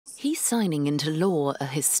He's signing into law a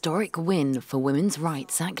historic win for women's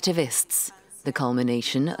rights activists, the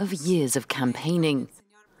culmination of years of campaigning.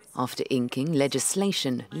 After inking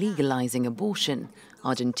legislation legalizing abortion,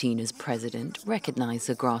 Argentina's president recognized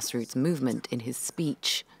the grassroots movement in his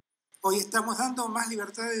speech. Hoy estamos dando más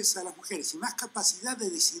libertades a las mujeres y más capacidad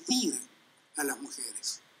de decidir a las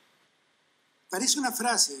mujeres. Parece una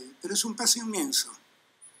frase, pero es un paso inmenso.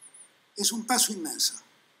 Es un paso inmenso.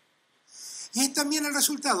 Y es también el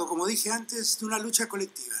resultado, como dije antes, de una lucha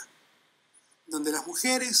colectiva, donde las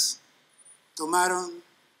mujeres tomaron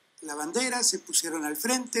la bandera, se pusieron al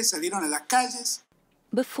frente, salieron a las calles.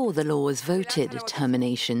 Before the law was voted,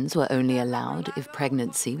 terminations were only allowed if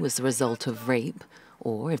pregnancy was the result of rape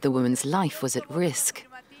or if the woman's life was at risk,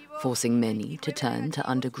 forcing many to turn to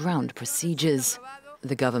underground procedures.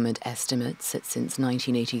 The government estimates that since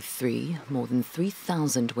 1983, more than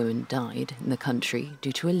 3,000 women died in the country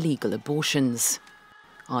due to illegal abortions.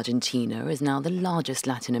 Argentina is now the largest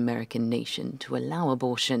Latin American nation to allow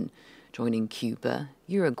abortion, joining Cuba,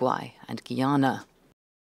 Uruguay and Guyana.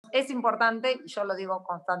 Es importante, y yo lo digo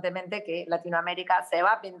constantemente, que Latinoamérica se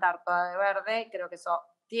va a pintar toda de verde. Creo que eso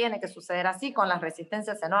tiene que suceder así, con las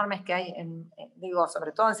resistencias enormes que hay,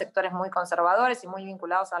 sobre todo en sectores muy conservadores y muy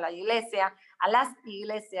vinculados a la iglesia, a las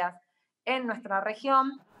iglesias en nuestra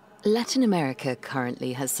región. Latin America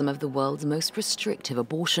currently has some of the world's most restrictive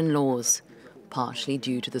abortion laws, partially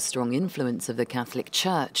due to the strong influence of the Catholic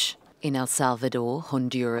Church. In El Salvador,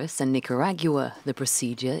 Honduras and Nicaragua, the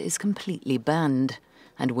procedure is completely banned,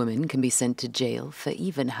 and women can be sent to jail for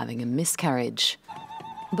even having a miscarriage.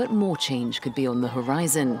 But more change could be on the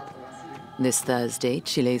horizon. This Thursday,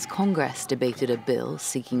 Chile's Congress debated a bill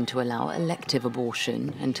seeking to allow elective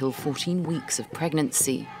abortion until 14 weeks of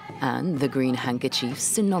pregnancy. And the green handkerchief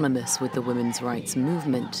synonymous with the women's rights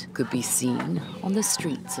movement could be seen on the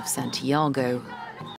streets of Santiago.